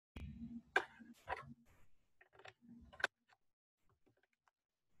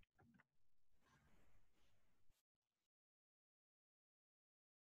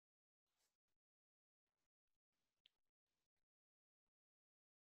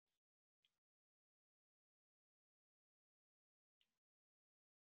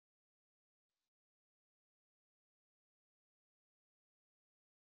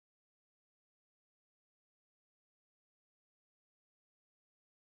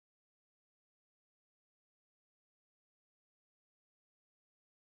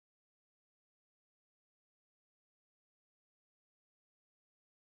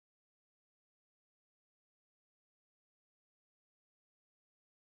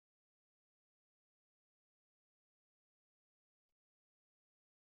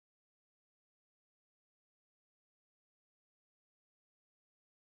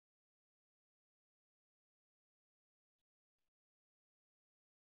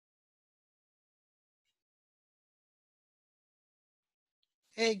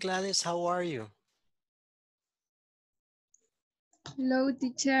Hey Gladys, how are you? Hello,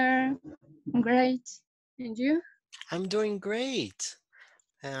 teacher. Great. And you? I'm doing great.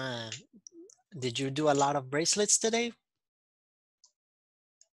 Uh, did you do a lot of bracelets today?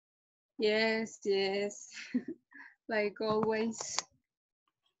 Yes, yes. Like always.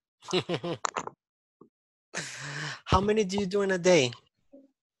 How many do you do in a day?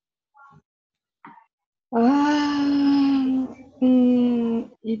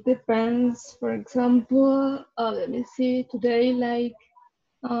 It depends. For example, let me see. Today, like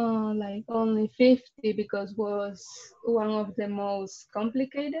only 50 because was one of the most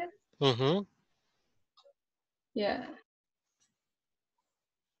complicated. Mm-hmm. Yeah.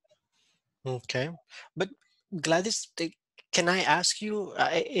 Okay. But Gladys, can I ask you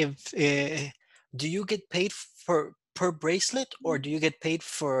if do you get paid for per bracelet or do you get paid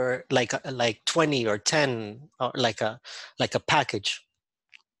for like 20 or 10 or like a package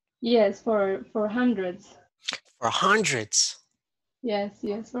Yes, for hundreds. for hundreds? Yes,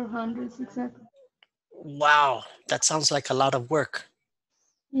 yes, for hundreds exactly. Wow, that sounds like a lot of work.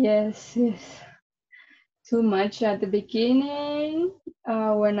 Yes, yes. Too much at the beginning.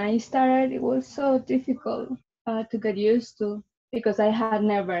 When I started, it was so difficult to get used to because I had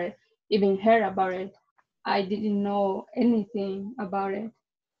never even heard about it. I didn't know anything about it,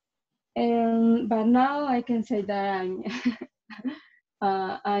 and but now I can say that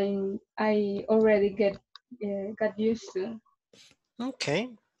I already got used to. Okay.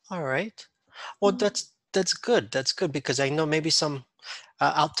 All right. Well, that's good. That's good because I know maybe some.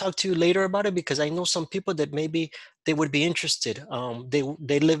 I'll talk to you later about it because I know some people that maybe they would be interested.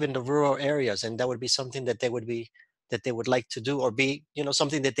 They live in the rural areas, and that would be something that they would like to do, or be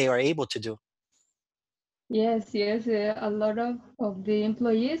something that they are able to do. Yes, yes. A lot of the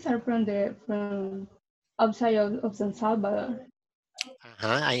employees are from outside of San Salvador.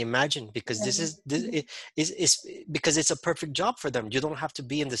 I imagine because this is because it's a perfect job for them. You don't have to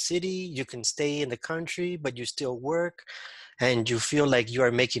be in the city. You can stay in the country, but you still work, and you feel like you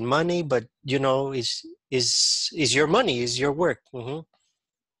are making money. But is your money, is your work.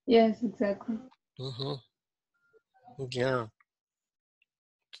 Yes, exactly. Hmm. Yeah.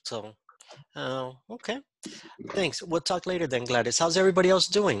 So, okay. Thanks. We'll talk later then, Gladys. How's everybody else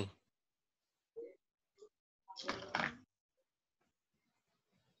doing?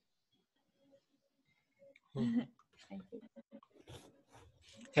 Hmm.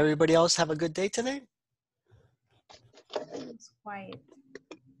 Everybody else have a good day today? It's quiet.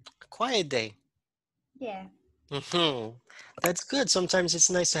 A quiet day. Yeah. Hmm. That's good. Sometimes it's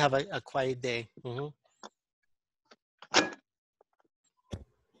nice to have a quiet day.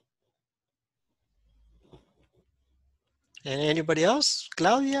 And anybody else?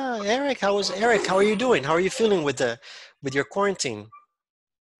 Claudia, Eric, Eric? How are you doing? How are you feeling with your quarantine?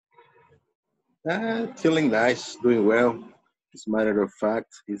 Feeling nice, doing well. As a matter of fact,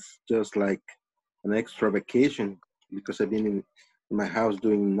 it's just like an extra vacation because I've been in my house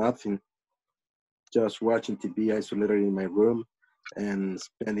doing nothing, just watching TV isolated in my room and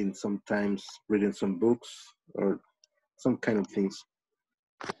spending some times reading some books or some kind of things.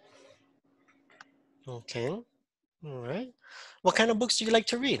 Okay. All right. What kind of books do you like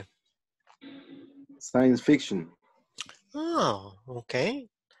to read? Science fiction. Oh, okay.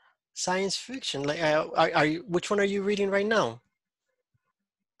 Science fiction. Like, are you? Which one are you reading right now?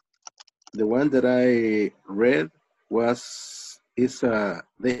 The one that I read was is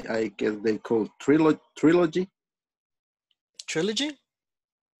they I guess they call trilogy. Trilogy?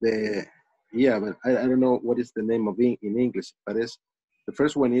 The yeah, but I don't know what is the name of it in English, but it's the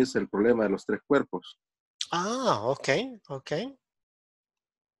first one is El problema de los tres cuerpos. Ah, okay, okay.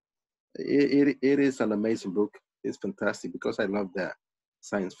 It is an amazing book. It's fantastic because I love that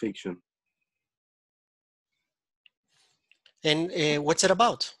science fiction. And what's it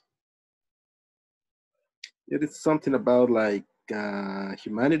about? It is something about like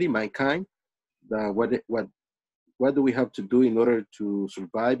humanity, mankind. What do we have to do in order to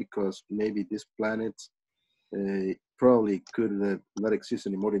survive? Because maybe this planet probably could not exist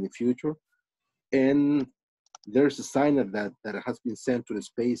anymore in the future. And there's a sign that has been sent to the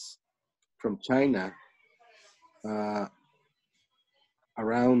space from China uh,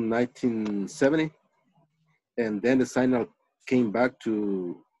 around 1970, and then the signal came back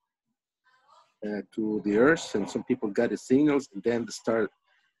to the earth, and some people got the signals, and then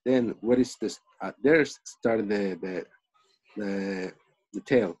then what is this? There's started the the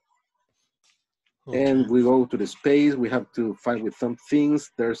tail, Okay. and we go to the space. We have to fight with some things.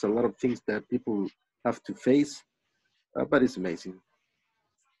 There's a lot of things that people have to face, but it's amazing.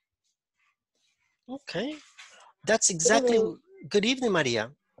 Okay. That's exactly So, Good evening,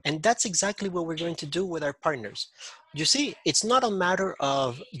 Maria. And that's exactly what we're going to do with our partners. You see, it's not a matter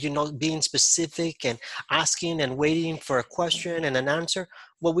of, being specific and asking and waiting for a question and an answer.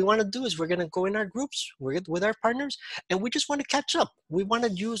 What we want to do is we're going to go in our groups with our partners, and we just want to catch up. We want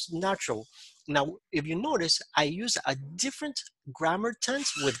to use natural. Now, if you notice, I use a different grammar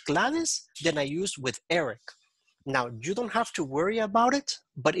tense with Gladys than I used with Eric. Now, you don't have to worry about it,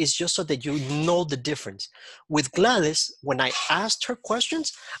 but it's just so that you know the difference. With Gladys, when I asked her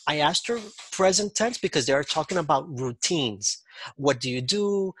questions, I asked her present tense because they are talking about routines. What do you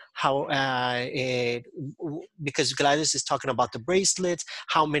do? Because Gladys is talking about the bracelets.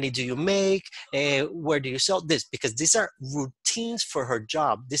 How many do you make? Where do you sell this? Because these are routines for her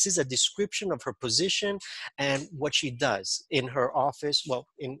job. This is a description of her position and what she does in her office, well,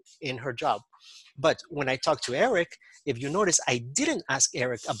 in her job. But when I talked to Eric, if you notice, I didn't ask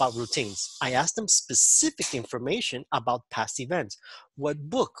Eric about routines. I asked him specific information about past events. What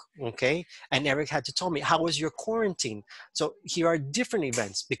book, okay? And Eric had to tell me, how was your quarantine? So here are different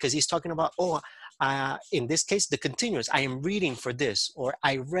events because he's talking about, in this case, the continuous. I am reading for this, or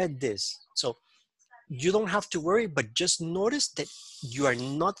I read this. So you don't have to worry, but just notice that you are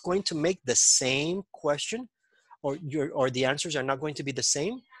not going to make the same question, or the answers are not going to be the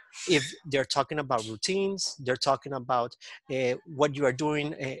same if they're talking about routines, they're talking about what you are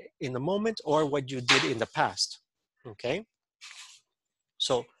doing in the moment or what you did in the past, okay?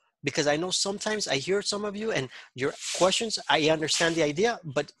 So, because I know sometimes I hear some of you and your questions, I understand the idea,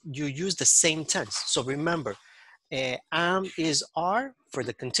 but you use the same tense. So remember, am, is, are for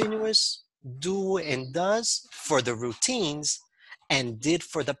the continuous, do and does for the routines, and did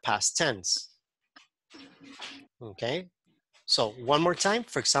for the past tense, okay? So one more time,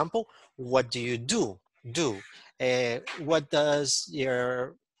 for example, what do you do? Do. What does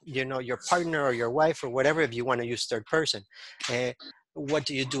your partner or your wife or whatever, if you want to use third person, what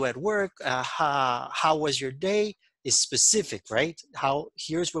do you do at work? How was your day? Is specific, right?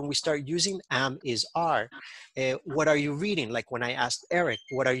 Here's when we start using am, is, are. What are you reading? Like when I asked Eric,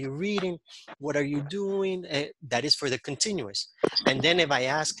 what are you reading? What are you doing? That is for the continuous. And then if I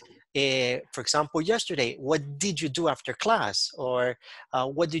ask, for example, yesterday, what did you do after class? Or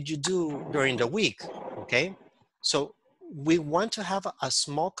what did you do during the week? Okay, so we want to have a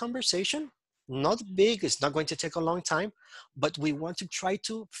small conversation, not big, it's not going to take a long time, but we want to try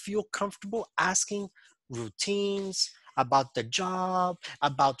to feel comfortable asking routines, about the job,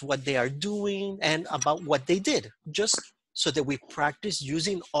 about what they are doing, and about what they did, just so that we practice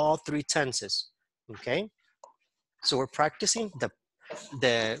using all three tenses, okay? So we're practicing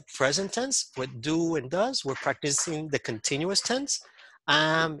the present tense with do and does. We're practicing the continuous tense,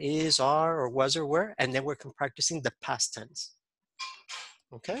 am, is, are, or was, or were, and then we're practicing the past tense.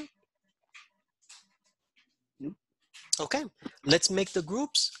 Okay? Okay, let's make the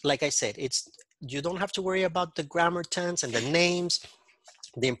groups. Like I said, you don't have to worry about the grammar tense and the names.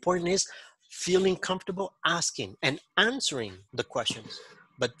 The important is feeling comfortable asking and answering the questions,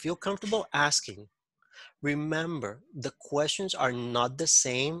 but feel comfortable asking. Remember, the questions are not the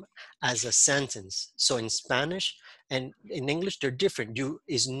same as a sentence. So in Spanish and in English, they're different.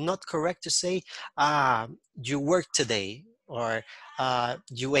 It's not correct to say, you worked today, or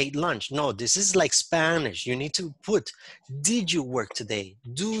you ate lunch. No, this is like Spanish. You need to put, did you work today?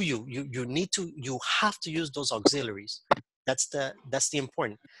 Do you? You have to use those auxiliaries. That's the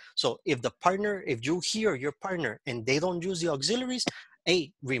important. So if you hear your partner and they don't use the auxiliaries,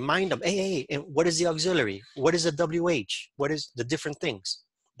 hey, remind them, hey, what is the auxiliary? What is the WH? What is the different things?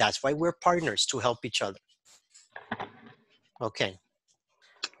 That's why we're partners, to help each other. Okay.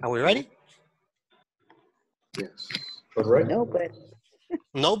 Are we ready? Yes. All right. No, but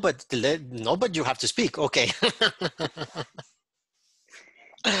No, but you have to speak. Okay.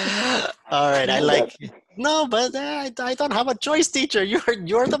 All right. I no, like. but No, but I don't have a choice, teacher.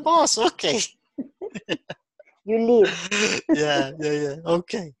 You're the boss. Okay. you lead. Yeah.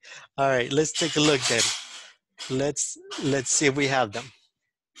 Okay. All right. Let's take a look then. Let's see if we have them.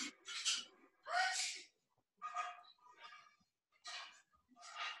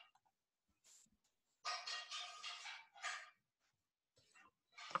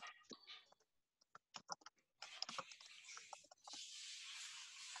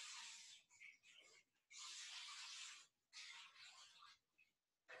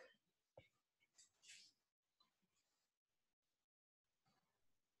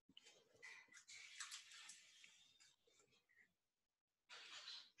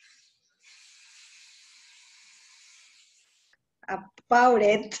 About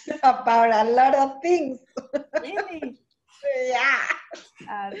it, about a lot of things. Really? Yeah.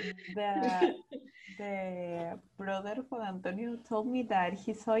 Uh, the The brother Juan Antonio told me that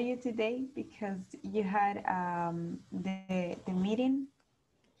he saw you today because you had the meeting.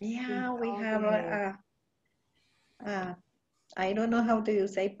 Yeah, we all have the- a I don't know how do you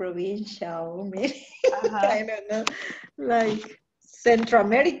say provincial meeting. I don't know, like Central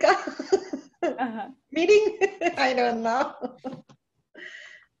America meeting. I don't know.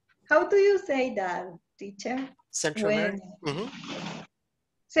 How do you say that, teacher? Central When America. Mm-hmm.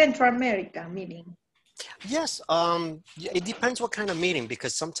 Central America meeting. Yes, it depends what kind of meeting,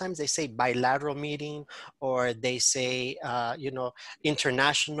 because sometimes they say bilateral meeting, or they say,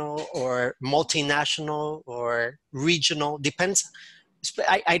 international or multinational or regional. Depends.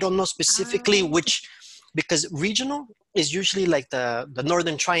 I don't know specifically which, because regional is usually like the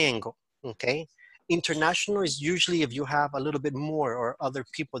Northern Triangle, okay? International is usually if you have a little bit more or other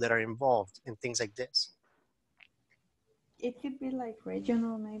people that are involved in things like this. It could be like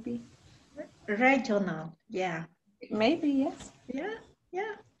regional, maybe. Regional, yeah. Maybe, yes. Yeah.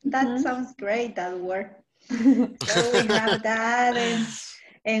 That sounds great, that word. So we have that,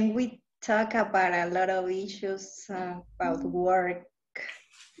 and we talk about a lot of issues about work.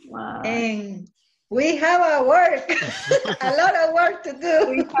 Wow. And we have a work, a lot of work to do.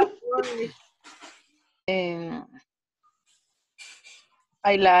 We have work.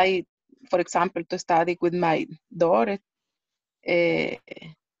 I like, for example, to study with my daughter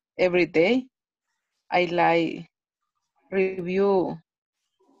every day. I like review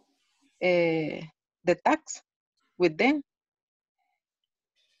the tax with them.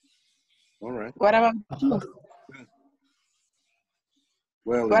 All right. What about you?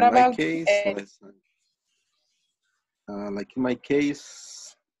 Well, What in my about case, like in my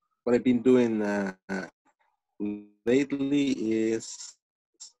case, what I've been doing lately is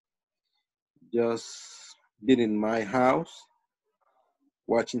just being in my house,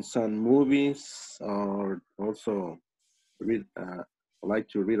 watching some movies, or also read. I like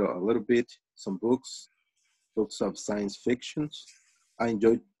to read a little bit, some books of science fictions. I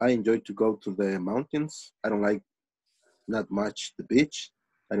enjoy to go to the mountains. I don't like not much the beach.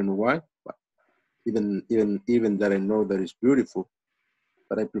 I don't know why, but even that I know that it's beautiful,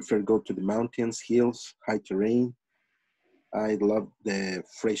 but I prefer go to the mountains, hills, high terrain. I love the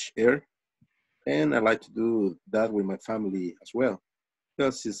fresh air, and I like to do that with my family as well,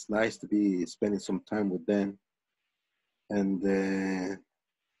 because it's nice to be spending some time with them. And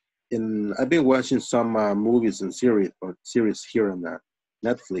I've been watching some movies and series here on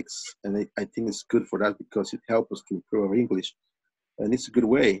Netflix, and I think it's good for that because it helps us to improve our English, and it's a good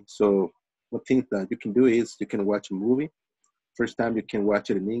way. So one thing that you can do is you can watch a movie. First time you can watch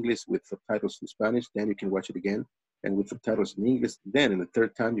it in English with subtitles in Spanish, then you can watch it again and with subtitles in English. Then in the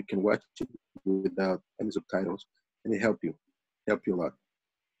third time you can watch it without any subtitles, and it help you a lot.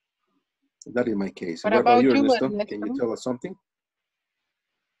 That is my case. what What about about you, you, Ernesto? Can you Ernesto? tell us something?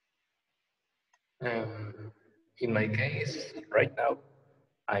 In my case, right now,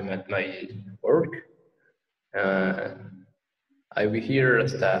 I'm at my work. I'll be here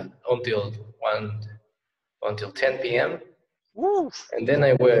until 10 p.m. Woof. and then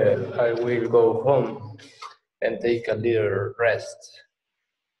I will go home and take a little rest.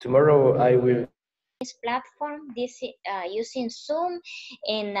 Tomorrow I will. This platform, using Zoom,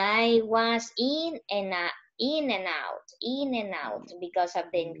 and I was in and out because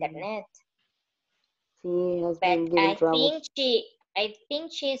of the internet. She has But been giving trouble. I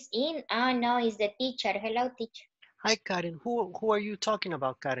think she's in. Oh no, it's the teacher. Hello, teacher. Hi, Karen. Who are you talking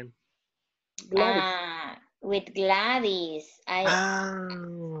about, Karen? Gladys. With Gladys. Ah.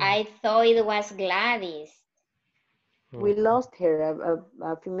 I thought it was Gladys. We lost her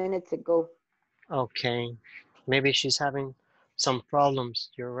a few minutes ago. Okay. Maybe she's having some problems.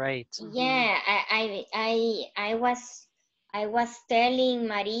 You're right. Yeah, I was telling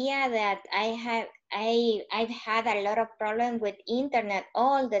Maria that I've had a lot of problems with internet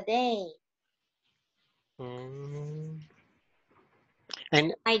all the day.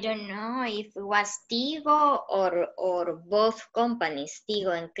 And I don't know if it was Tigo or both companies,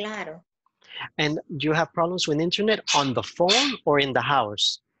 Tigo and Claro. And do you have problems with internet on the phone or in the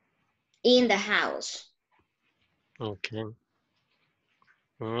house? In the house. Okay.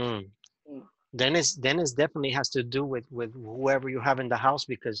 Then it's definitely has to do with whoever you have in the house,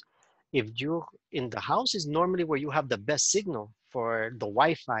 because if you in the house is normally where you have the best signal for the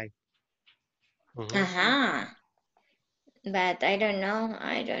Wi-Fi. But I don't know.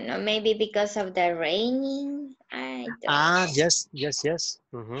 Maybe because of the raining. I don't know. Yes.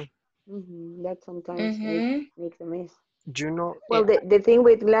 That sometimes makes a mess. Do you know? Well, the thing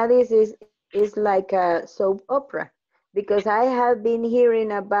with Gladys is like a soap opera. because I have been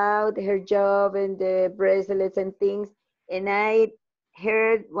hearing about her job and the bracelets and things, and I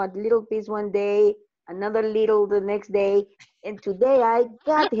heard one little piece one day, another little the next day, and today I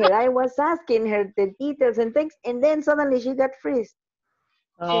got her. I was asking her the details and things, and then suddenly she got freeze.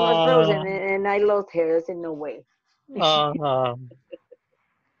 She was frozen, and I lost her. I said, no way. uh,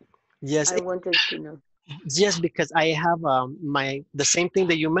 yes, I wanted to know. yes, because I have the same thing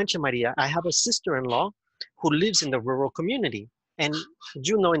that you mentioned, Maria. I have a sister-in-law who lives in the rural community, and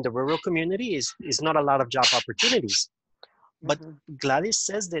you know, in the rural community is not a lot of job opportunities. But Uh-huh. Gladys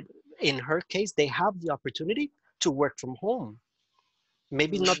says that in her case, they have the opportunity to work from home.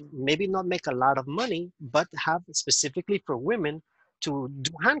 Maybe not make a lot of money, but have specifically for women to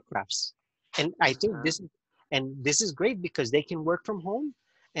do handcrafts. And I think Uh-huh. this is great because they can work from home,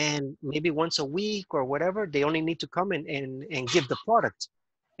 and maybe once a week or whatever, they only need to come and give the product,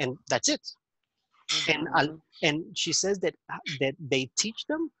 and that's it. And Uh-huh. and she says that they teach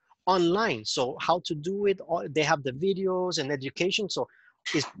them online, so how to do it. They have the videos and education, so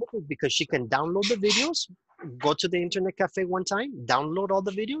it's perfect because she can download the videos, go to the internet cafe one time, download all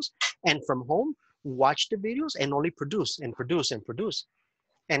the videos, and from home watch the videos and only produce and produce and produce.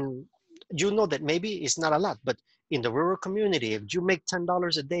 And you know that maybe it's not a lot, but in the rural community, if you make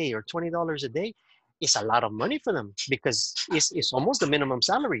 $10 a day or $20 a day, it's a lot of money for them because it's almost the minimum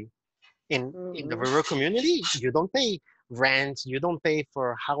salary. In the Mm-hmm. rural community, you don't pay rent, you don't pay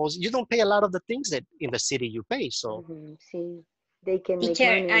for house, you don't pay a lot of the things that in the city you pay. So Mm-hmm. See, they can make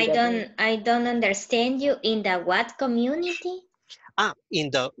Teacher, money in that way. I don't understand you. In the what community? in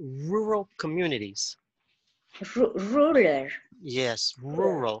the rural communities, Ruler. yes,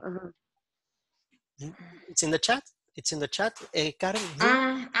 rural. Uh-huh. It's in the chat. It's in the chat. Karen,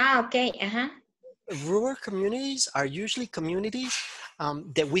 Okay. Uh-huh. rural communities are usually communities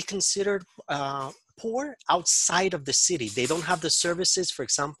that we consider poor outside of the city. They don't have the services, for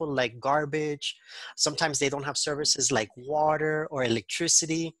example, like garbage. Sometimes they don't have services like water or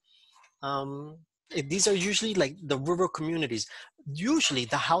electricity. These are usually like the rural communities. Usually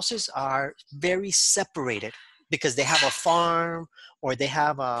the houses are very separated because they have a farm or they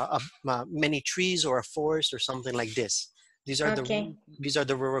have many trees or a forest or something like this. These are Okay.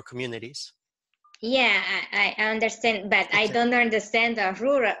 the rural communities. Yeah, I understand, but I Okay. don't understand the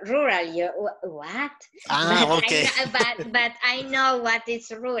rural. What? Okay. But I know what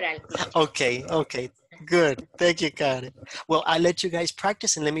is rural, teacher. Okay. Good. Thank you, Karen. Well, I'll let you guys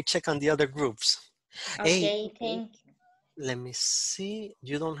practice and let me check on the other groups. Hey, Okay, Okay. thank you. let me see.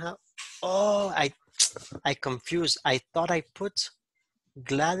 You don't have. Oh, I confused. I thought I put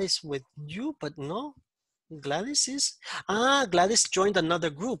Gladys with you, but no. Gladys joined another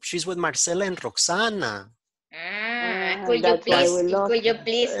group. She's with Marcela and Roxana. That's why we lost Could you her.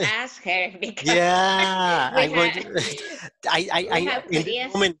 please ask her because Yeah, we I'm going have to. we have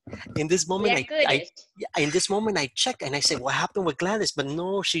yes, In this we moment, are curious. I check and I say, what happened with Gladys? But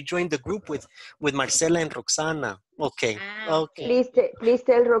no, she joined the group with Marcela and Roxana. Okay, okay. Okay. Please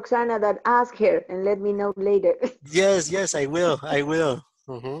tell Roxana that ask her and let me know later. Yes, I will.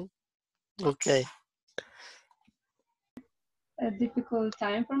 Okay. A difficult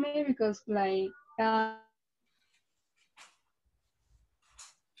time for me because like I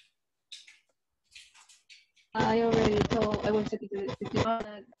already told, I will say to the teacher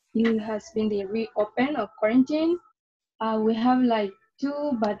that it has been the reopen of quarantine. We have like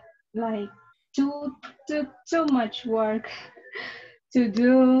but like too, too much work to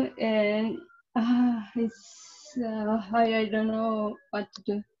do, and I don't know what to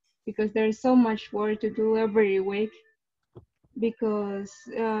do because there's so much work to do every week because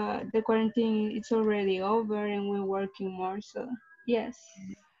the quarantine it's already over and we're working more. So yes.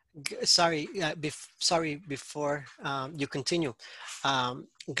 Sorry, before you continue.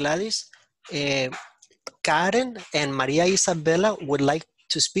 Gladys, uh, Karen and Maria Isabella would like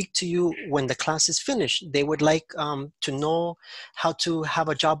to speak to you when the class is finished. They would like to know how to have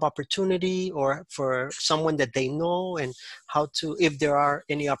a job opportunity or for someone that they know and how to, if there are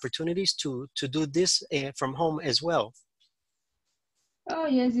any opportunities to do this from home as well. Oh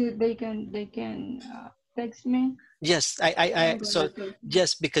yes, they can text me. Yes, I'm so gonna do.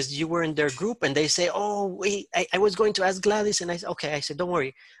 yes, because you were in their group and they say, oh, wait, I was going to ask Gladys. And I said, okay, I said, don't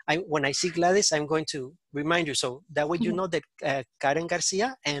worry. When I see Gladys, I'm going to remind you. So that way, you know that Karen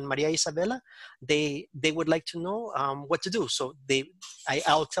Garcia and Maria Isabella, they would like to know what to do. So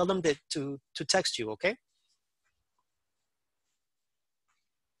I'll tell them that to text you. Okay.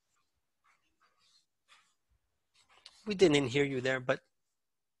 We didn't hear you there, but.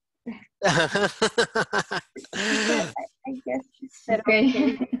 Teacher, I guess she said Okay.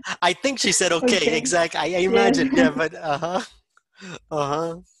 okay. I think she said okay, Okay. exactly. I Yes. imagine, yeah, but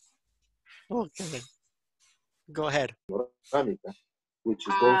okay. Go ahead. Panorámica, which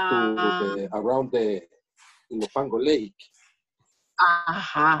is goes to Ah, the around the Ilopango Lake.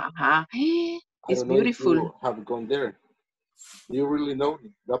 I It's don't know if beautiful. you have gone there. Do you really know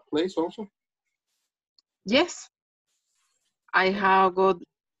that place also? Yes, I have got.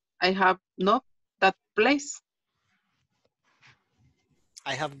 I have not that place.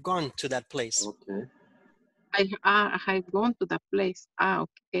 I have gone to that place. Okay. I have gone to that place.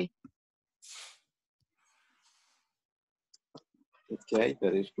 Okay. Okay,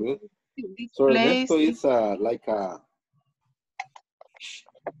 that is good. This So place Ernesto is is like a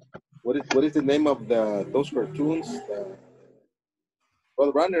what is the name of those cartoons?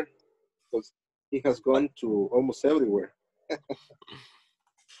 Well, runner, because he has What? gone to almost everywhere.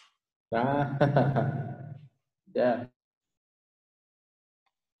 Ah, yeah.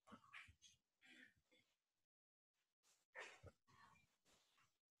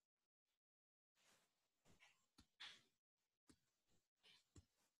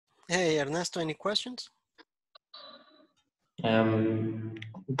 Hey, Ernesto, any questions?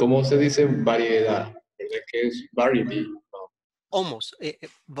 ¿Cómo se dice variedad? ¿Verdad que es variety? No. Almost.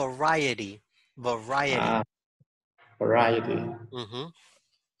 Variety. Variety. Ah, variety. Mhm.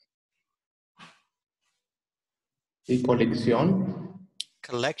 ¿Y colección?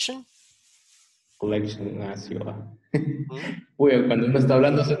 Collection. Collection, así va. Mhm. Uy, cuando uno está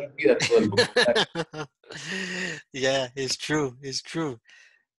hablando se le olvida todo el vocabulario. Yeah, it's true. It's true.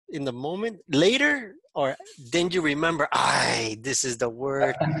 In the moment, later, or then you remember, this is the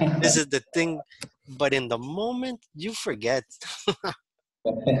word, this is the thing. But in the moment, you forget.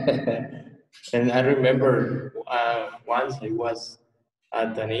 And I remember once I was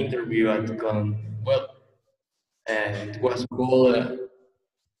at an interview at and it was called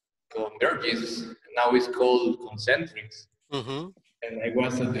converges. Now it's called concentrics. Mm-hmm. And I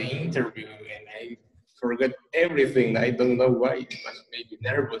was at the interview and I forgot everything. I don't know why. It was maybe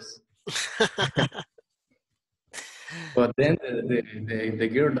nervous. But then the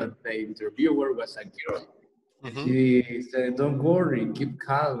girl that the interviewer was a girl. And Mm-hmm. she said, "Don't worry, keep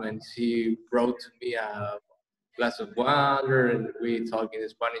calm." And she brought me a glass of water, and we talked in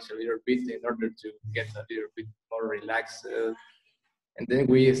Spanish a little bit in order to get a little bit more relaxed. And then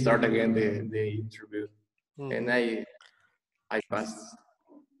we start again the interview, and Mm-hmm. I passed.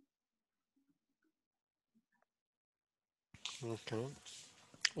 Okay.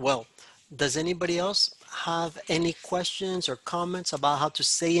 Well, does anybody else have any questions or comments about how to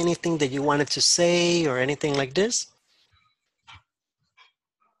say anything that you wanted to say or anything like this?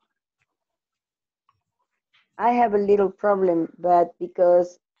 I have a little problem, but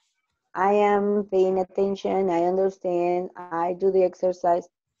because I am paying attention, I understand, I do the exercise,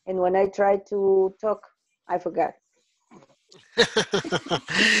 and when I try to talk, I forgot.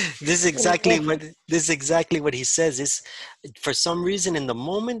 This is exactly what he says is for some reason in the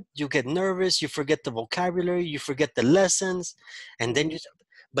moment you get nervous, you forget the vocabulary, you forget the lessons, and then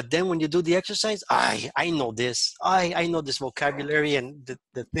but then when you do the exercise, I know this. I know this vocabulary and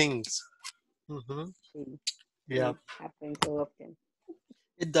the things. Mm-hmm. See, Yeah. it happens so often.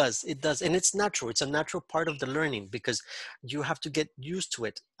 It does. It does. And it's natural. It's a natural part of the learning because you have to get used to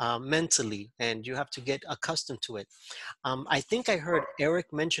it mentally and you have to get accustomed to it. I think I heard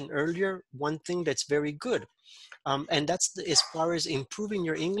Eric mention earlier one thing that's very good. And that's as far as improving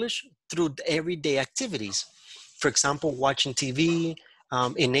your English through the everyday activities. For example, watching TV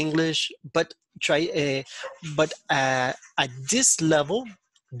in English, but at this level,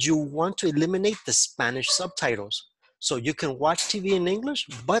 you want to eliminate the Spanish subtitles. So you can watch TV in English,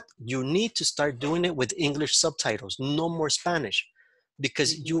 but you need to start doing it with English subtitles. No more Spanish,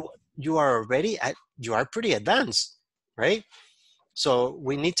 because you are already you are pretty advanced, right? So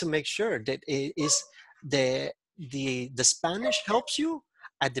we need to make sure that it is the Spanish helps you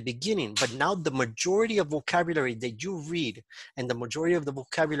at the beginning, but now the majority of vocabulary that you read and the majority of the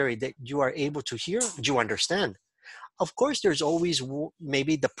vocabulary that you are able to hear, you understand. Of course, there's always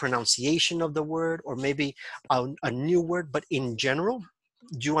maybe the pronunciation of the word or maybe a new word, but in general,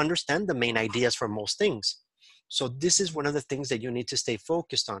 you understand the main ideas for most things. So this is one of the things that you need to stay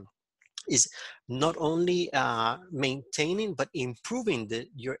focused on is not only maintaining but improving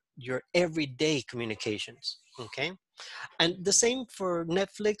your everyday communications. Okay, and the same for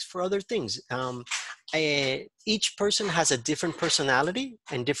Netflix, for other things. Each person has a different personality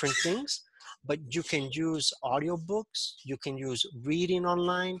and different things, but you can use audiobooks, you can use reading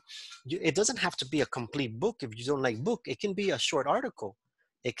online. It doesn't have to be a complete book if you don't like book. It can be a short article.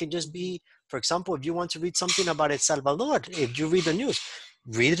 It can just be For example, if you want to read something about El Salvador, if you read the news,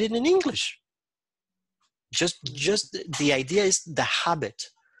 read it in English. Just the idea is the habit,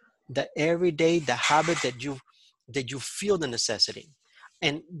 the everyday, the habit that you feel the necessity.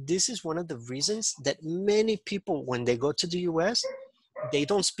 And this is one of the reasons that many people, when they go to the US, they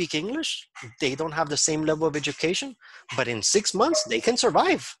don't speak English, they don't have the same level of education, but in 6 months they can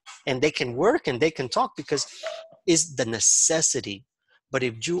survive and they can work and they can talk because it's the necessity. But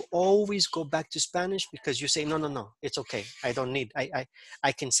if you always go back to Spanish because you say, no, it's okay, I don't need,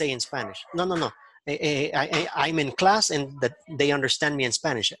 I can say in Spanish. No. I'm in class and that they understand me in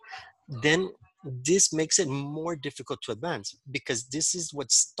Spanish. Then this makes it more difficult to advance because this is what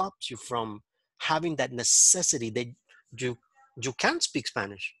stops you from having that necessity that you you can't speak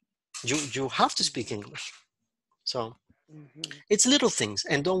Spanish. You have to speak English. So it's little things,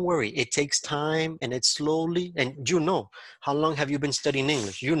 and don't worry, it takes time and it's slowly. And you know, how long have you been studying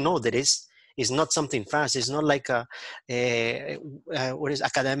English? You know that it's not something fast. It's not like what is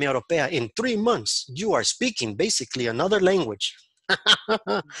Academia Europea. In 3 months, you are speaking basically another language.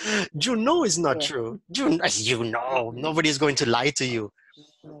 You know it's not true. You know, nobody's going to lie to you.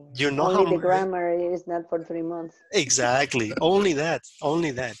 You know Only how the grammar is not for 3 months. exactly. Only that.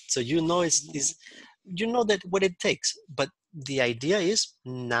 Only that. So you know is you know that what it takes. But the idea is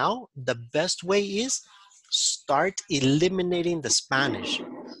now the best way is start eliminating the Spanish.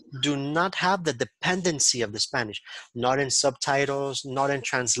 Do not have the dependency of the Spanish, not in subtitles, not in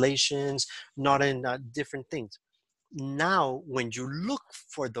translations, not in different things. Now, when you look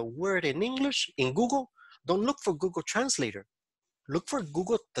for the word in English in Google, don't look for Google Translator. Look for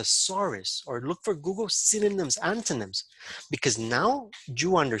Google thesaurus or look for Google synonyms, antonyms, because now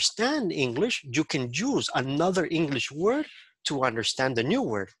you understand English. You can use another English word to understand the new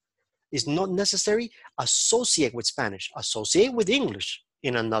word. It's not necessary associate with Spanish, associate with English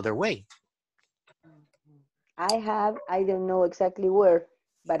in another way. I don't know exactly where,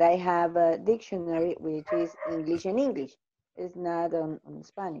 but I have a dictionary which is English and English. It's not on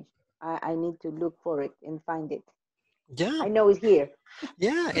Spanish. I need to look for it and find it. Yeah. I know it's here.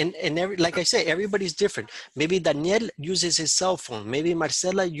 Yeah, and like I say, everybody's different. Maybe Daniel uses his cell phone. Maybe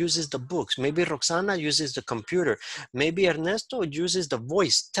Marcela uses the books. Maybe Roxana uses the computer. Maybe Ernesto uses the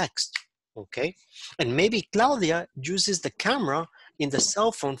voice text. Okay, and maybe Claudia uses the camera in the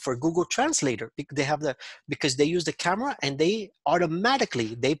cell phone for Google Translator. They have because they use the camera and they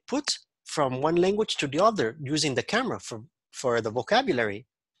automatically they put from one language to the other using the camera for the vocabulary.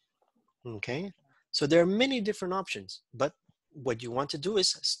 Okay, so there are many different options, but what you want to do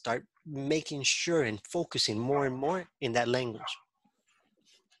is start making sure and focusing more and more in that language.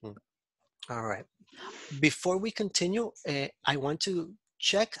 All right. Before we continue, I want to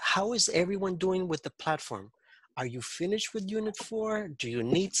check how is everyone doing with the platform? Are you finished with Unit 4? Do you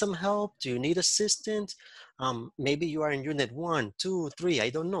need some help? Do you need assistance? Maybe you are in Unit 1, 2, 3. I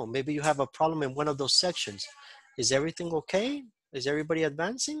don't know. Maybe you have a problem in one of those sections. Is everything okay? Is everybody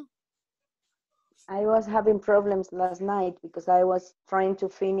advancing? I was having problems last night because I was trying to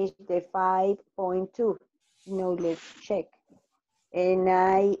finish the 5.2 knowledge check. And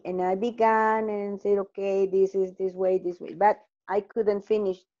I began and said, okay, this is this way, but I couldn't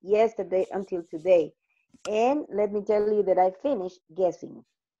finish yesterday until today. And let me tell you that I finished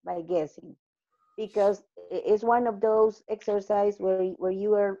by guessing, because it's one of those exercises where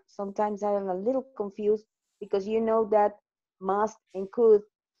you are sometimes a little confused because you know that must and could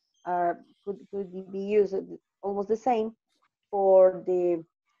could be used almost the same for the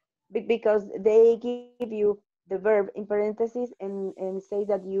because they give you the verb in parentheses and say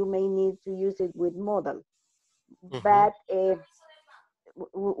that you may need to use it with modal. But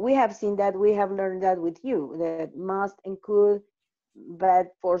we have seen that, we have learned that with you, that must and could, but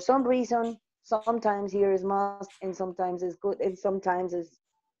for some reason, sometimes here is must and sometimes is could and sometimes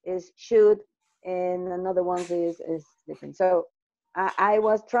is should and another ones is different. So I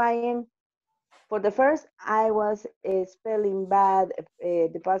was trying. For the first, I was spelling bad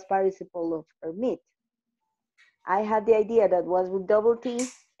the past participle of permit. I had the idea that was with double T,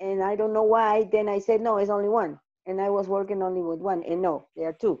 and I don't know why. Then I said, no, it's only one. And I was working only with one, and no, there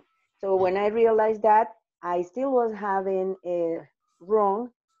are two. So when I realized that, I still was having wrong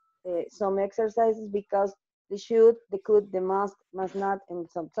some exercises because the should, the could, the must not, and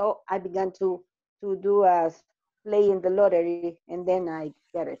some. So I began to do as play in the lottery, and then I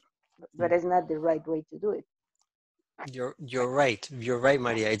get it. But it's not the right way to do it. You're right. You're right,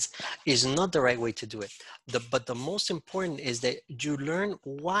 Maria. It's not the right way to do it. But the most important is that you learn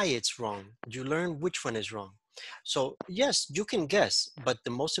why it's wrong. You learn which one is wrong. So yes, you can guess, but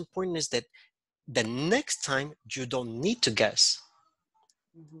the most important is that the next time you don't need to guess.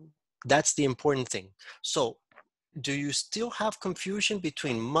 That's the important thing. So do you still have confusion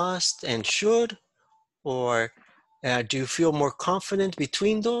between must and should, or do you feel more confident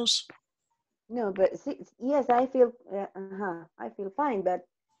between those? No, but see, yes, I feel fine. But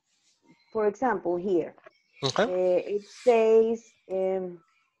for example, here Okay. it says,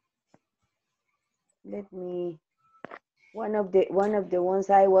 let me, one of the ones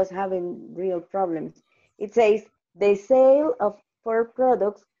I was having real problems. It says the sale of for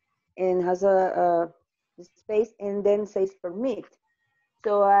products and has a space and then says permit.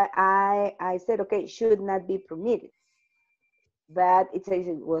 So I said, okay, should not be permitted, but it says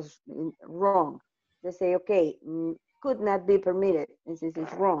it was wrong. They say, okay, could not be permitted, and says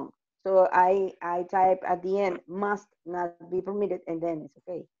it's wrong. So I type at the end, must not be permitted, and then it's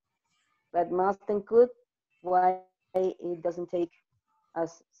okay. But must and could, why it doesn't take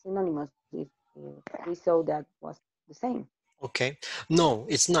as synonymous if we saw that was the same? Okay. No,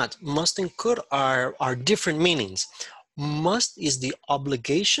 it's not. Must and could are different meanings. Must is the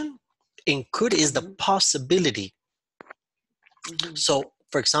obligation and could is the possibility. So,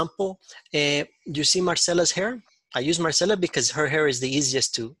 for example, you see Marcela's hair? I use Marcela because her hair is the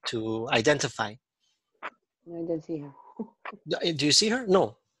easiest to identify. No, I don't see her. Do you see her?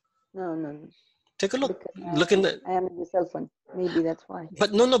 No. No, no. Take a look. Because Look in the. I am in the cell phone. Maybe that's why.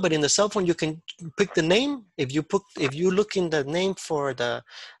 But no, but in the cell phone you can pick the name. If you look in the name for the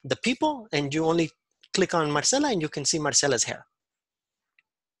people, and you only click on Marcela, and you can see Marcela's hair.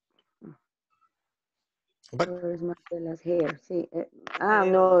 But where's Marcela's hair? See,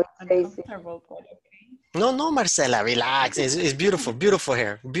 no, it says. no, Marcela, relax. It's beautiful, beautiful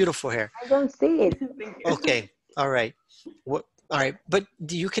hair, beautiful hair. I don't see it. Okay, all right. What? All right, but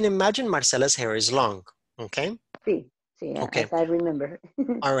you can imagine Marcela's hair is long. Okay. See, Okay. as I remember.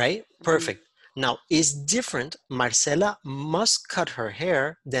 All right, perfect. Now, it's different. Marcela must cut her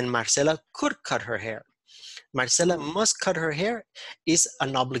hair than Marcela could cut her hair. Marcela must cut her hair is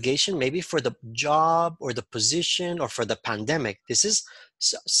an obligation maybe for the job or the position or for the pandemic. This is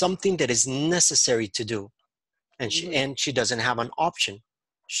something that is necessary to do. And she doesn't have an option.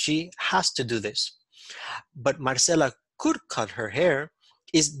 She has to do this. But Marcela could cut her hair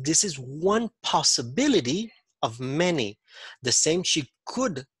this is one possibility of many. The same, she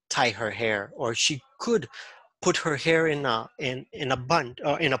could tie her hair, or she could put her hair in a bun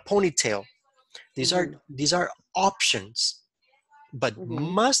or in a ponytail. These are options. But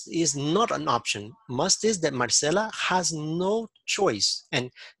must is not an option. Must is that Marcela has no choice,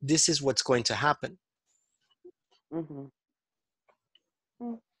 and this is what's going to happen.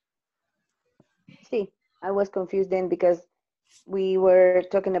 See, I was confused then because we were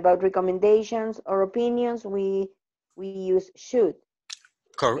talking about recommendations or opinions. We use should.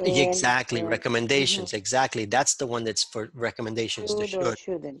 Exactly, recommendations. Exactly, that's the one that's for recommendations. The Should or should.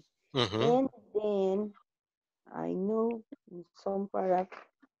 shouldn't. And then I know in some paragraph.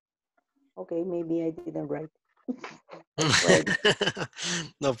 Okay, maybe I didn't write.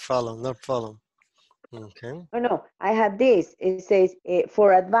 No problem, no problem. Okay. Oh no, I have this. It says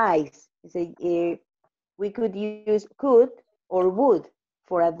for advice. It says we could use could or would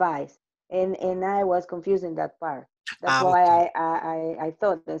for advice, and I was confused in that part. That's why I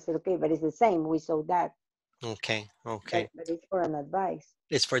thought I said okay, but it's the same. We saw that. Okay. But it's for an advice.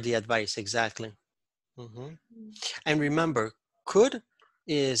 It's for the advice, exactly. And remember, could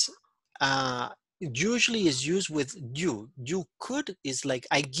is usually is used with you. You could is like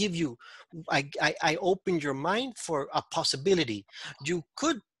I give you, I open your mind for a possibility. You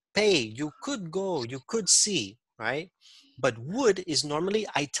could pay, you could go, you could see, right? But would is normally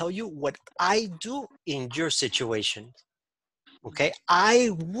I tell you what I do in your situation. Okay,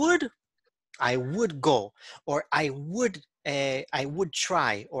 I would go, or I would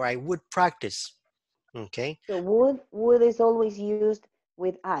try, or I would practice. Okay. So would is always used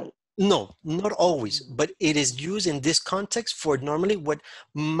with I. No, not always, but it is used in this context for normally what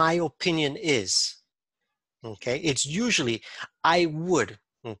my opinion is. Okay, it's usually I would.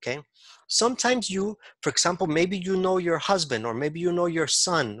 Okay, sometimes you, for example, maybe you know your husband, or maybe you know your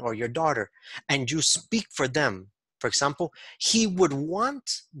son or your daughter, and you speak for them. For example, he would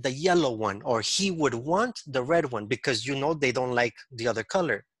want the yellow one, or he would want the red one, because you know they don't like the other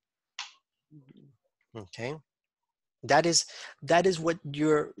color. Okay, that is what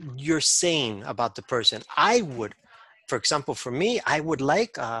you're saying about the person. I would, for example, for me, I would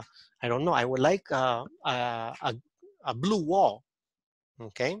like I don't know, I would like a blue wall.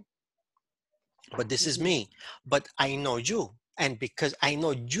 Okay, but this is me. But I know you, and because I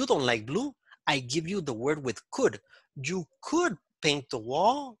know you don't like blue, I give you the word with could. You could paint the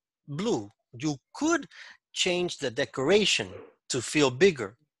wall blue. You could change the decoration to feel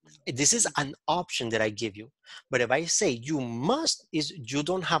bigger. This is an option that I give you. But if I say you must, is you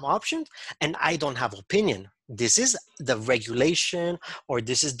don't have options and I don't have opinion. This is the regulation, or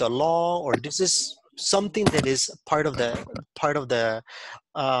this is the law, or this is something that is part of the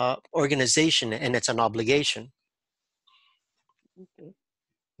organization, and it's an obligation. Okay.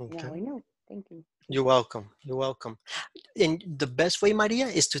 Okay. Now I know. Thank you. You're welcome. You're welcome. And the best way, Maria,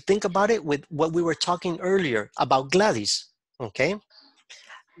 is to think about it with what we were talking earlier about Gladys. Okay.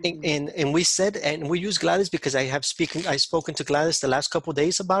 And we said, and we use Gladys because I've spoken to Gladys the last couple of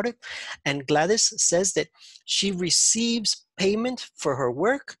days about it. And Gladys says that she receives payment for her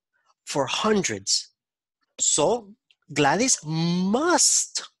work for hundreds. So Gladys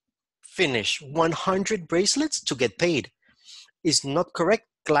must finish 100 bracelets to get paid. Is not correct.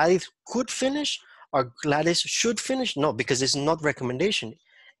 Gladys could finish or Gladys should finish. No, because it's not recommendation.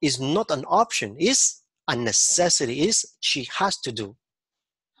 It's not an option. It's a necessity. Is she has to do.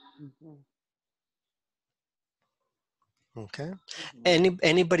 Okay.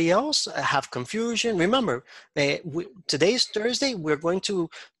 Anybody else have confusion? Remember, today is Thursday. We're going to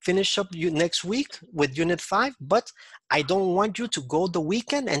finish up next week with Unit 5, but I don't want you to go the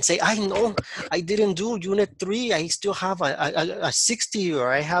weekend and say, I know I didn't do Unit 3. I still have a 60,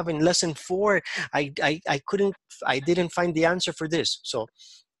 or I have in Lesson 4. I didn't find the answer for this. So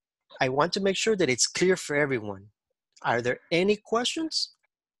I want to make sure that it's clear for everyone. Are there any questions?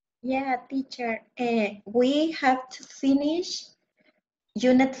 Yeah, teacher, we have to finish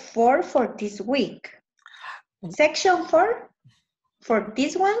Unit 4 for this week. Section 4 for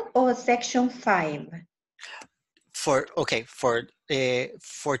this one, or Section 5? For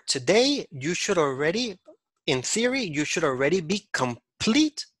today, you should already, in theory, you should already be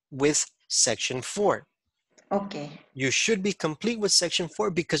complete with Section 4. Okay. You should be complete with Section 4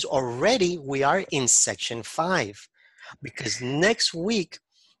 because already we are in Section 5. Because next week,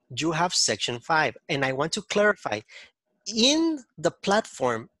 you have Section 5. And I want to clarify, in the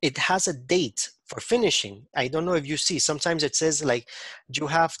platform, it has a date for finishing. I don't know if you see, sometimes it says like, you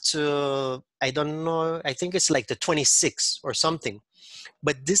have to, I don't know, I think it's like the 26th or something.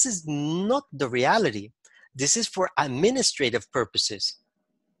 But this is not the reality. This is for administrative purposes,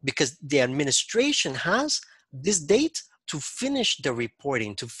 because the administration has this date to finish the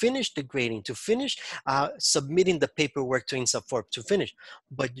reporting, to finish the grading, to finish submitting the paperwork to INSAFORP, to finish.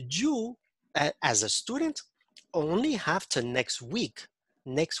 But you, as a student, only have to next week.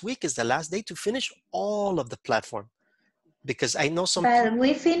 Next week is the last day to finish all of the platform. Because I know some But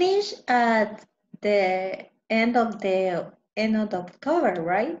we finish at the end of October,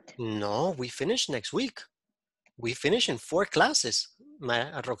 right? No, we finish next week. We finish in 4 classes,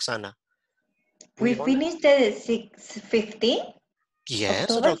 Roxana. We finish the 15? Yes,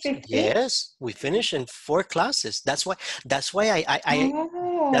 October 15? yes, we finish in 4 classes. That's why that's why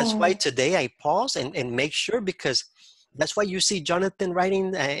today I pause and make sure, because that's why you see Jonathan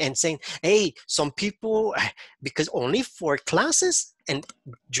writing and saying, hey, some people, because only 4 classes and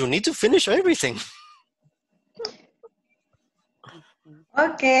you need to finish everything.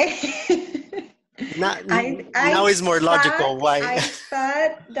 Okay. Now is more logical. Why? I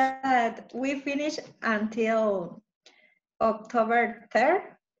thought that we finish until October 3rd.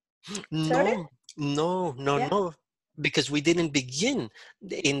 No. Because we didn't begin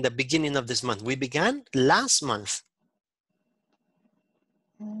in the beginning of this month. We began last month.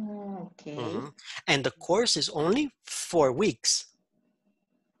 Okay. And the course is only 4 weeks.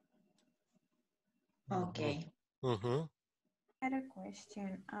 Okay. I had a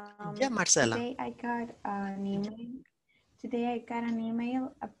question. Yeah, Marcela. Today I got an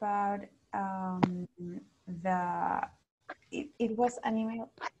email about it was an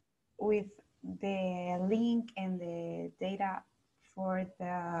email with the link and the data for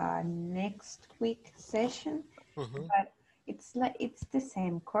the next week session, but it's the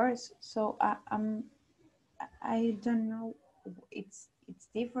same course. So I don't know, it's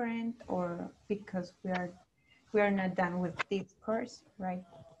different, or because we are not done with this course, right?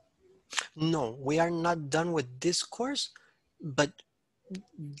 No, we are not done with this course, but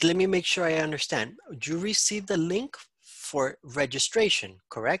let me make sure I understand. You received the link for registration,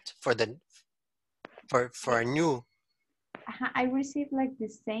 correct? For a new. I received like the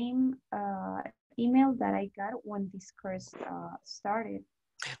same email that I got when this course started.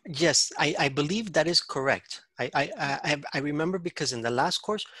 Yes, I believe that is correct. I remember, because in the last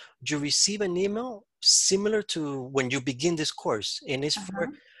course, you receive an email similar to when you begin this course, and it's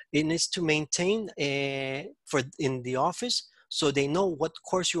it is to maintain in the office, so they know what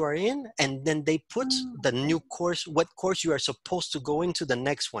course you are in, and then they put the new course, what course you are supposed to go into the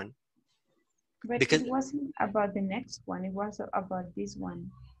next one. But because it wasn't about the next one, it was about this one.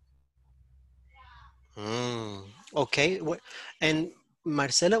 Okay. And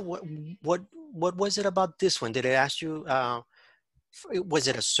Marcela, what was it about this one? Did it ask you, was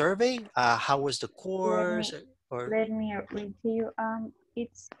it a survey? How was the course? Or Let me read to you.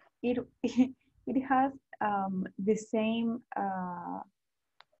 It it has the same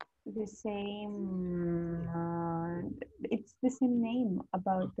it's the same name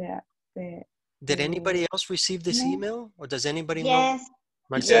about did the anybody else receive this no. email, or does anybody know? Yes,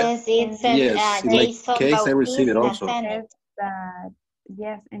 Marcela? yes, it And says Yes, in my Jason case, I received it Bautista also. sent it. says that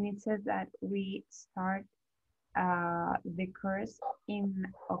yes, and it says that we start the course in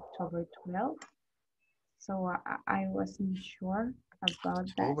October 12th. So I wasn't sure about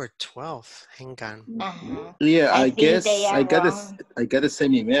that. October 12th. Hang on. Uh-huh. Yeah, I I think they guess are wrong. I got the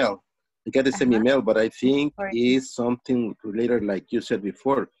same email. I got the same email, but I think For it's something related, like you said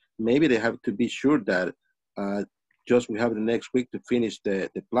before. Maybe they have to be sure that just we have the next week to finish the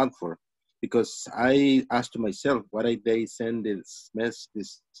platform. Because I asked to myself, why did they send this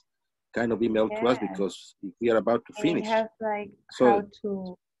kind of email to us? yeah, Because we are about to it finish. has like how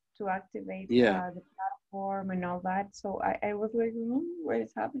So to activate yeah, the platform and all that. So I was like, what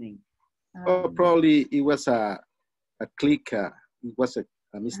is happening? or probably it was a click. It was a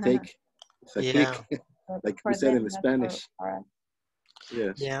mistake. It's a Yeah. click, but like we for said them, in not Spanish. for us.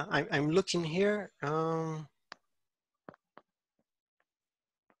 Yes. Yeah, I'm looking here.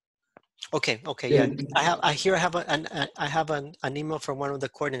 Okay, yeah. I have an email from one of the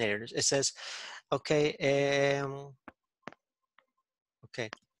coordinators. It says, okay, okay.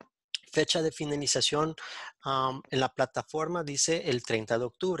 Fecha de finalización en la plataforma dice el 30 de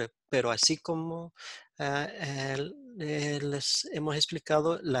octubre, pero así como les hemos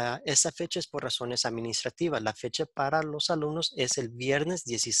explicado, esa fecha es por razones administrativas. La fecha para los alumnos es el viernes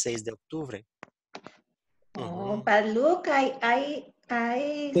 16 de octubre. Oh, but look, I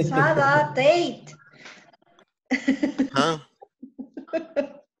saw that date. Huh?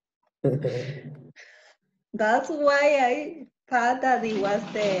 That's why I thought that it was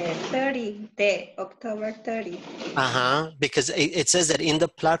the October 30. Because it says that in the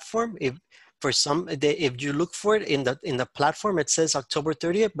platform, if you look for it in the platform, it says October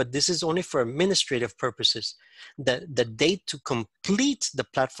 30th, but this is only for administrative purposes. The date to complete the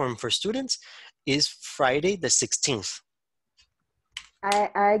platform for students is Friday the 16th.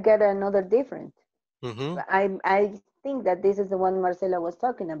 I got another different. Mm-hmm. I think that this is the one Marcela was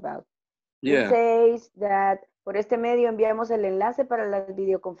talking about. Yeah. It says that por este medio enviamos el enlace para las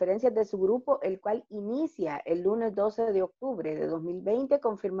videoconferencias de su grupo, el cual inicia el lunes 12 de octubre de 2020.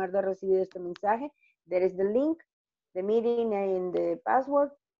 Confirmar de recibido este mensaje. There is the link, the meeting and the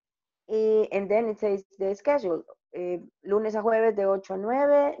password. And then it says the schedule. Lunes a jueves de 8 a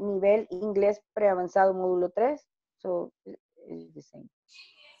 9, nivel inglés preavanzado módulo 3. So it's the same.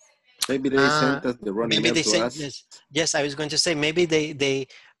 Maybe they sent us the wrong Maybe email they to say us. yes. I was going to say maybe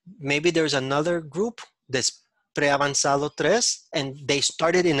maybe there's another group that's preavanzado 3 and they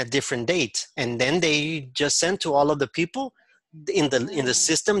started in a different date, and then they just sent to all of the people in the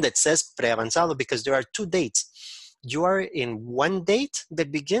system that says preavanzado, because there are two dates. You are in one date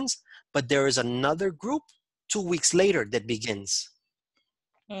that begins, but there is another group 2 weeks later that begins.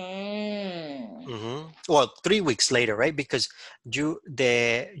 Well, 3 weeks later, right? Because you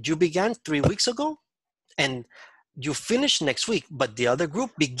began 3 weeks ago, and you finish next week, but the other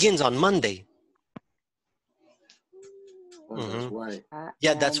group begins on Monday. That's why.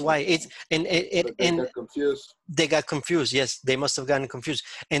 Yeah, that's why it's and they got confused. They got confused. Yes, they must have gotten confused,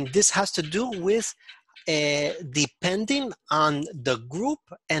 and this has to do with depending on the group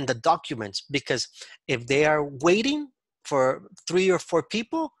and the documents. Because if they are waiting for 3 or 4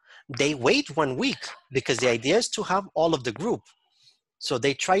 people, they wait 1 week, because the idea is to have all of the group. So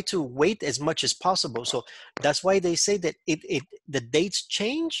they try to wait as much as possible. So that's why they say that the dates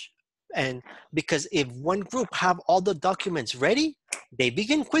change. And because if one group have all the documents ready, they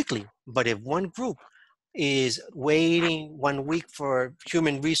begin quickly. But if one group is waiting 1 week for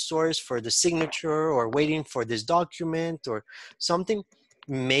human resource for the signature, or waiting for this document or something,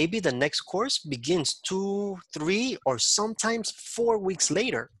 maybe the next course begins 2, 3, or sometimes 4 weeks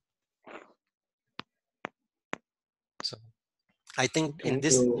later. So I think in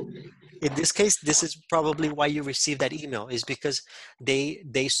this case, this is probably why you received that email, is because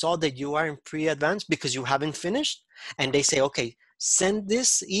they saw that you are in pre-advanced because you haven't finished, and they say, okay, send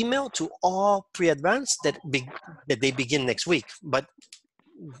this email to all pre-advanced that they begin next week. But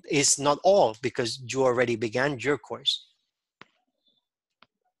it's not all, because you already began your course.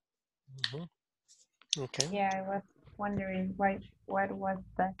 Okay. Yeah, I was wondering what was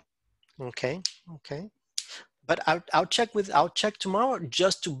that. Okay. but I'll check tomorrow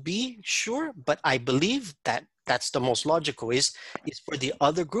just to be sure. But I believe that that's the most logical is for the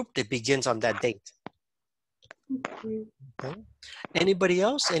other group that begins on that date. Okay. Anybody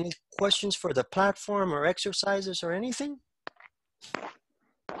else? Any questions for the platform or exercises or anything?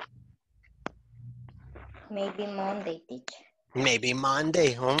 Maybe Monday, teacher. Maybe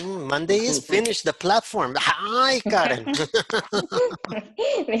Monday. Monday is finished, the platform. Hi, Karen.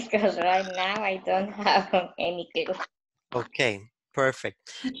 Because right now I don't have any clue. Okay, perfect.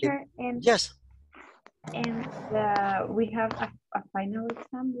 Teacher, Yes. And we have a final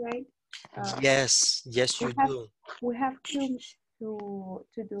exam, right? Yes, yes, you do. We have to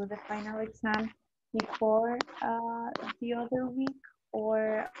do the final exam before the other week,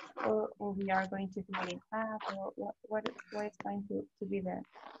 or we are going to do it in class, or what is going to be there?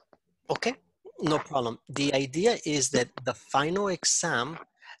 Okay, no problem. The idea is that the final exam,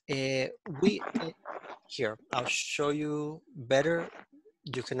 here, I'll show you better.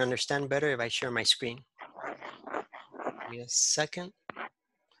 You can understand better if I share my screen. Give me a second.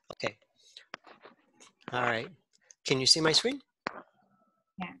 Okay. All right. Can you see my screen?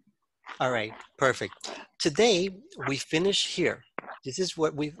 Yeah. All right, perfect. Today, we finish here. This is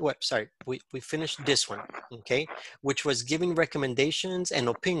what we finished this one, okay? Which was giving recommendations and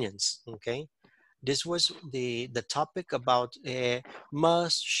opinions, okay? This was the topic about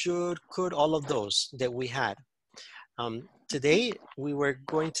must, should, could, all of those that we had. Today, we were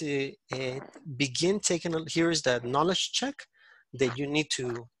going to begin taking, here's the knowledge check that you need to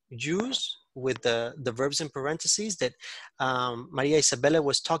use with the verbs in parentheses that Maria Isabella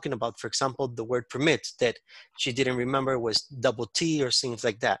was talking about. For example, the word permit that she didn't remember was double T or things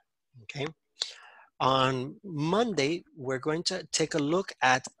like that, okay? On Monday, we're going to take a look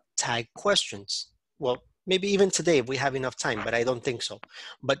at tag questions. Well, maybe even today if we have enough time, but I don't think so.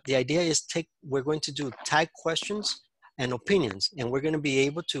 But the idea is we're going to do tag questions and opinions, and we're going to be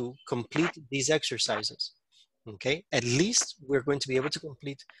able to complete these exercises, okay? At least we're going to be able to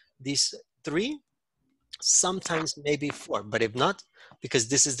complete these 3, sometimes maybe 4, but if not, because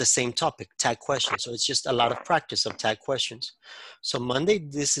this is the same topic, tag questions. So it's just a lot of practice of tag questions. So Monday,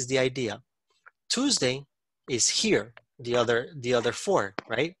 this is the idea. Tuesday is here, the other 4,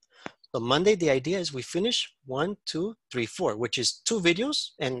 right? So Monday, the idea is we finish 1, 2, 3, 4, which is 2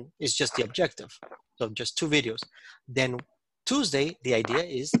 videos, and it's just the objective. So just 2 videos. Then Tuesday, the idea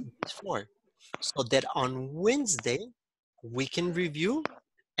is 4. So that on Wednesday, we can review,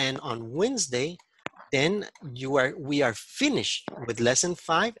 and on Wednesday, then we are finished with lesson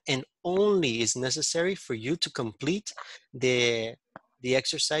 5, and only is necessary for you to complete the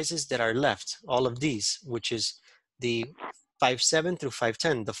exercises that are left, all of these, which is the 5.7 through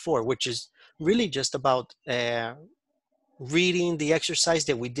 5.10, the 4, which is really just about reading the exercise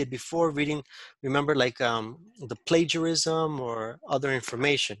that we did before, reading, remember, like the plagiarism or other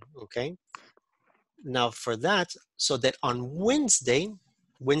information, okay? Now for that, so that on Wednesday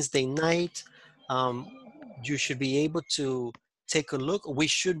night, you should be able to take a look, we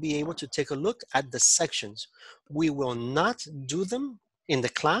should be able to take a look at the sections. We will not do them in the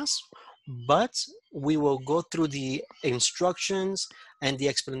class, but we will go through the instructions and the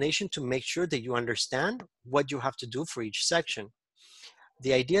explanation to make sure that you understand what you have to do for each section.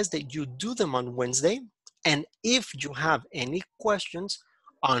 The idea is that you do them on Wednesday, and if you have any questions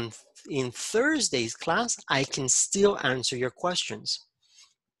in Thursday's class, I can still answer your questions.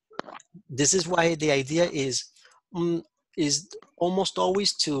 This is why the idea is almost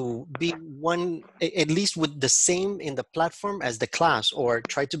always to be one, at least with the same in the platform as the class, or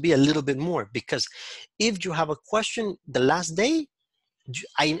try to be a little bit more, because if you have a question the last day,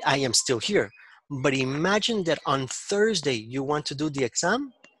 I am still here. But imagine that on Thursday you want to do the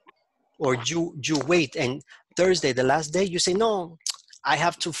exam, or you wait, and Thursday, the last day, you say, no, I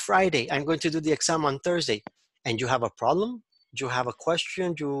have to Friday, I'm going to do the exam on Thursday, and you have a problem, you have a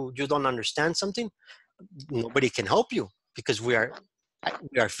question, you don't understand something, nobody can help you because we are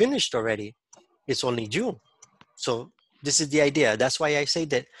finished already. It's only you. So this is the idea. That's why I say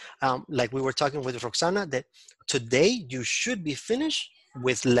that, like we were talking with Roxana, that today you should be finished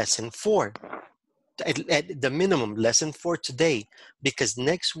with lesson 4. At the minimum, lesson 4 today, because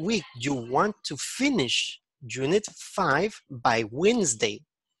next week you want to finish unit 5 by Wednesday.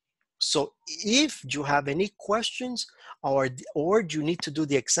 So if you have any questions, or you need to do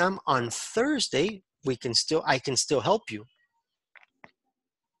the exam on Thursday, I can still help you.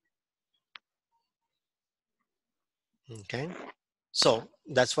 Okay, so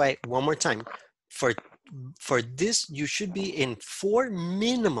that's why, one more time, for this you should be in 4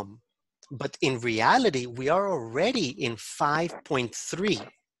 minimum, but in reality we are already in 5.3.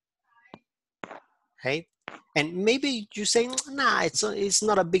 right? And maybe you say, nah, it's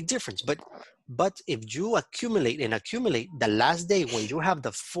not a big difference. But if you accumulate and accumulate, the last day when you have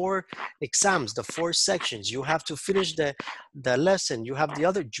the 4 exams, the 4 sections, you have to finish the lesson, you have the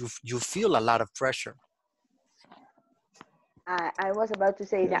other, you feel a lot of pressure. I was about to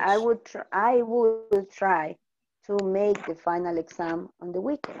say that Yes. I would try to make the final exam on the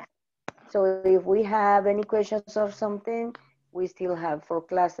weekend. So if we have any questions or something, we still have 4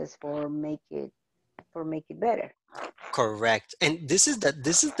 classes for make it better. Correct. And this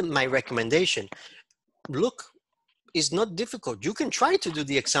is my recommendation. Look, it's not difficult. You can try to do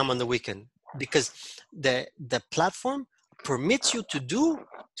the exam on the weekend because the platform permits you to do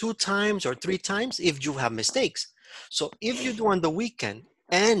 2 times or 3 times if you have mistakes. So if you do on the weekend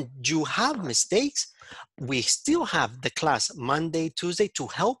and you have mistakes, we still have the class Monday, Tuesday to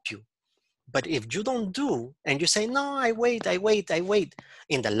help you. But if you don't do and you say, no, I wait,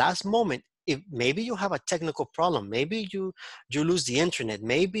 in the last moment, if maybe you have a technical problem, maybe you lose the internet,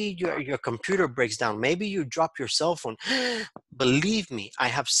 maybe your computer breaks down, maybe you drop your cell phone. Believe me, I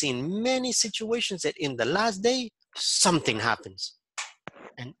have seen many situations that in the last day, something happens.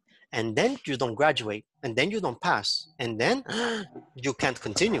 And then you don't graduate, and then you don't pass, and then you can't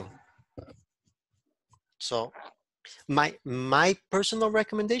continue. So my personal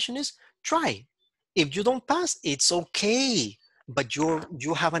recommendation is try. If you don't pass, it's okay. But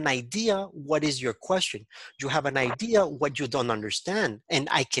you have an idea what is your question. You have an idea what you don't understand, and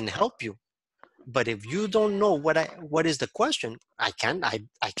I can help you. But if you don't know what is the question, I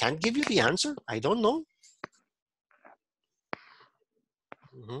can't give you the answer. I don't know.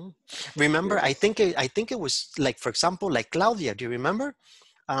 Remember, Yes. I think it was like, for example, like Claudia. Do you remember?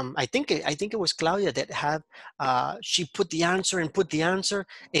 I think it was Claudia that had she put the answer and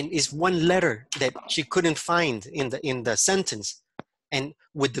it's one letter that she couldn't find in the sentence, and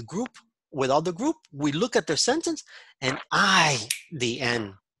with all the group, we look at the sentence and the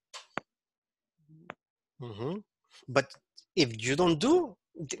end. But if you don't do,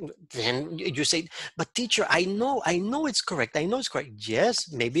 then you say, but teacher, I know it's correct. I know it's correct.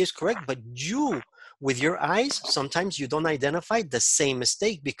 Yes, maybe it's correct, but you, with your eyes, sometimes you don't identify the same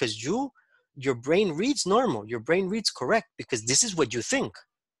mistake because your brain reads normal. Your brain reads correct because this is what you think.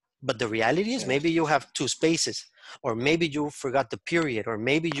 But the reality is maybe you have 2 spaces, or maybe you forgot the period, or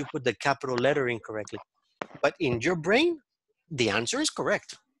maybe you put the capital letter incorrectly. But in your brain, the answer is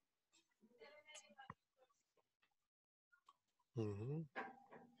correct.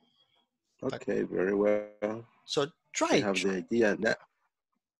 Okay, very well. So I try. have the idea that.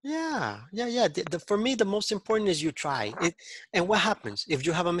 Yeah. For me, the most important is you try it. And what happens if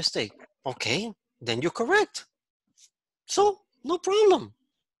you have a mistake? Okay, then you correct. So no problem.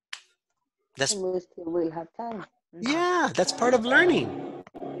 That's And we still will have time. yeah. That's part of learning.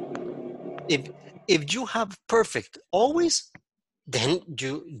 If you have perfect always, then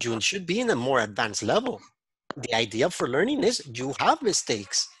you should be in a more advanced level. The idea for learning is you have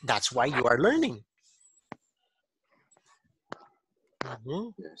mistakes. That's why you are learning.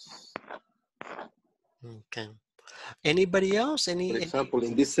 Yes. Okay. Anybody else? For example,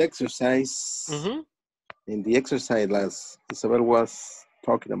 in this exercise, Mm-hmm. in the exercise last, Isabel was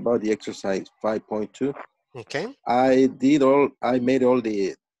talking about the exercise 5.2. Okay. I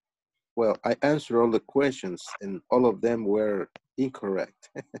answered all the questions and all of them were incorrect.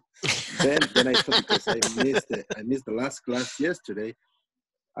 then I thought, because I missed the last class yesterday,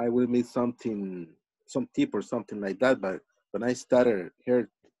 I will miss some tip or something like that. But when I started here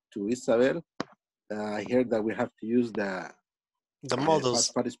to Isabel, I heard that we have to use the models.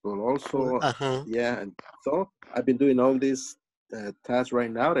 past participle also. Yeah, and so I've been doing all these tasks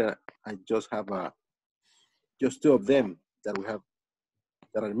right now. That I just have just 2 of them that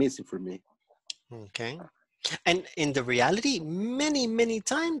are missing for me. Okay. And in the reality, many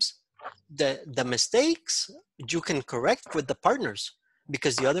times, the mistakes you can correct with the partners,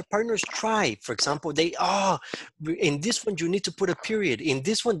 because the other partners try. For example, in this one you need to put a period. In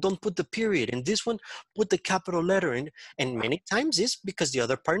this one, don't put the period. In this one, put the capital letter. And many times it's because the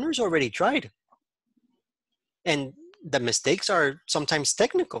other partners already tried. And the mistakes are sometimes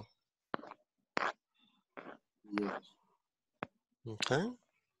technical. Yes. Okay.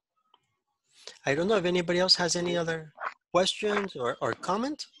 I don't know if anybody else has any other questions or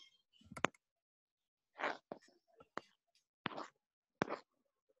comment.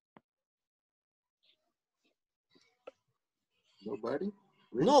 Nobody?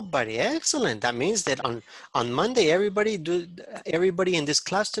 Really? Nobody. Excellent. That means that on Monday, everybody in this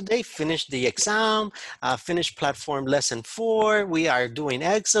class today finished the exam, finished platform lesson 4. We are doing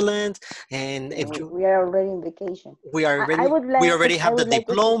excellent. And if We are already in vacation. we I would like already have the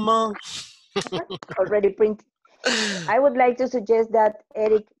diploma. Already printed. I would like to suggest that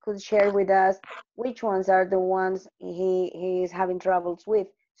Eric could share with us which ones are the ones he is having troubles with.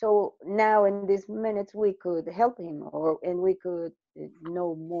 So now in these minutes we could help him, and we could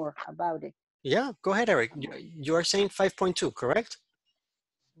know more about it. Yeah, go ahead, Eric. You are saying 5.2, correct?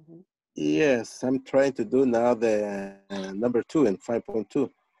 Mhm. Yes, I'm trying to do now the number 2 and 5.2.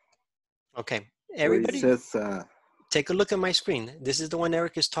 Okay, Where it everybody, says, take a look at my screen. This is the one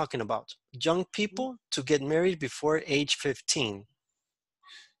Eric is talking about. Young people to get married before age 15.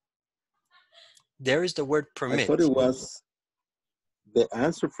 There is the word I permit. thought it was, the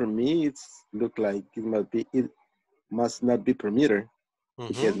answer for me, it's look like it must not be permitted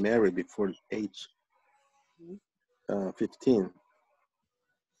to get married before age 15.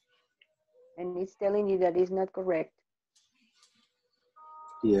 And it's telling you that it's not correct.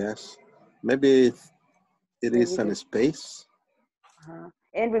 Yes, maybe it is Maybe an space.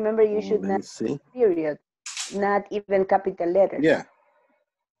 And remember, you should Let not me see. period, not even capital letters.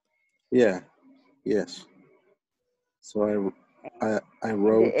 Yeah, yes. So I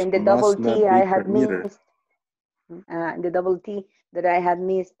wrote And the double must T not I be had permitted. missed. The double T that I had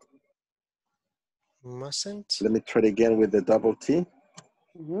missed. Mustn't. Let me try it again with the double T.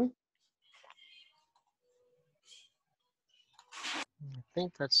 I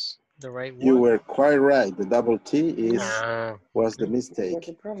think that's the right one. You were quite right. The double T was the That's mistake.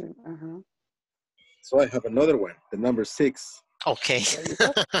 the problem. So I have another one, the number 6. Okay.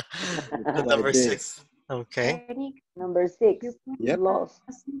 The Like number this. 6. Okay. Number 6. Yep. Lost.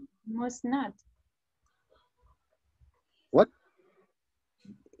 Must not. What?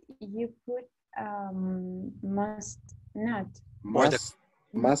 You put must not.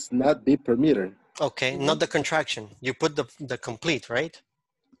 Must not be permitted. Okay, not the contraction. You put the complete, right?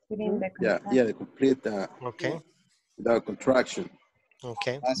 Putting the Yeah, the complete Okay. without contraction.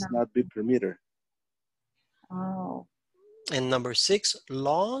 Okay. Must not be permitted. Oh. And number 6,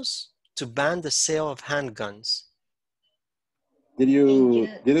 laws to ban the sale of handguns. Did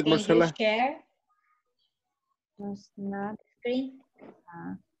it, Can Marcela? you share Must not. screen?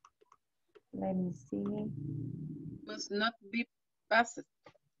 Let me see. Must not be passed.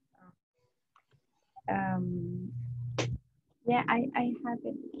 Yeah, I have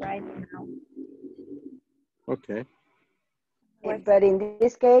it right now. Okay. But in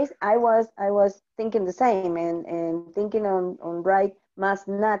this case, I was thinking the same and thinking on right must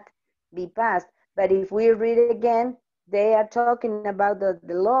not be passed. But if we read it again, they are talking about the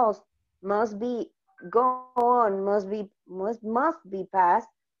laws must be go on, must be passed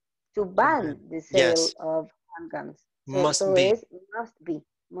to ban the sale Yes. of handguns. Must So be. it's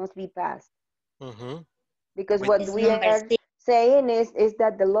must be passed. Because With- what It's we number are 6. saying is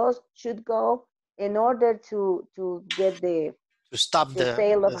that the laws should go in order to get the stop the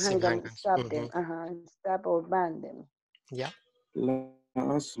sale of same handguns, stop them, handguns. stop or ban them. Yeah.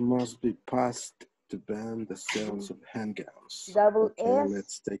 Laws must be passed to ban the sales of handguns. Double Okay, S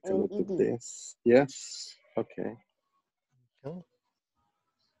let's take a and look at ED. this. Yes. Okay.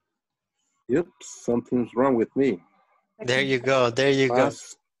 Yep, something's wrong with me. There you go. There you go.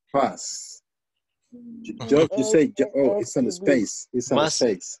 Pass. You say, oh, it's on the space. It's on the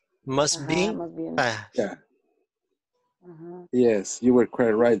space. Must be. Must be Yeah. Yes, you were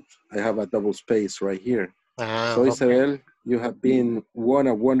quite right. I have a double space right here. So Isabel, you have been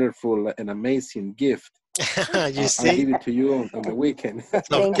a wonderful and amazing gift. You see? I'll give it to you on the weekend.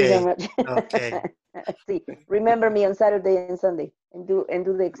 Thank you so much. Okay. See, remember me on Saturday and Sunday and do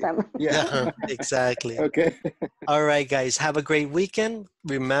the exam. Yeah. Exactly. Okay. All right, guys. Have a great weekend.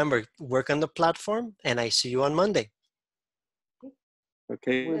 Remember, work on the platform, and I see you on Monday.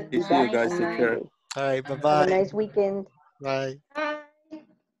 Okay. We'll be See you back guys. on Take care. Monday. All right. Bye-bye. Have a nice weekend. Bye. Bye.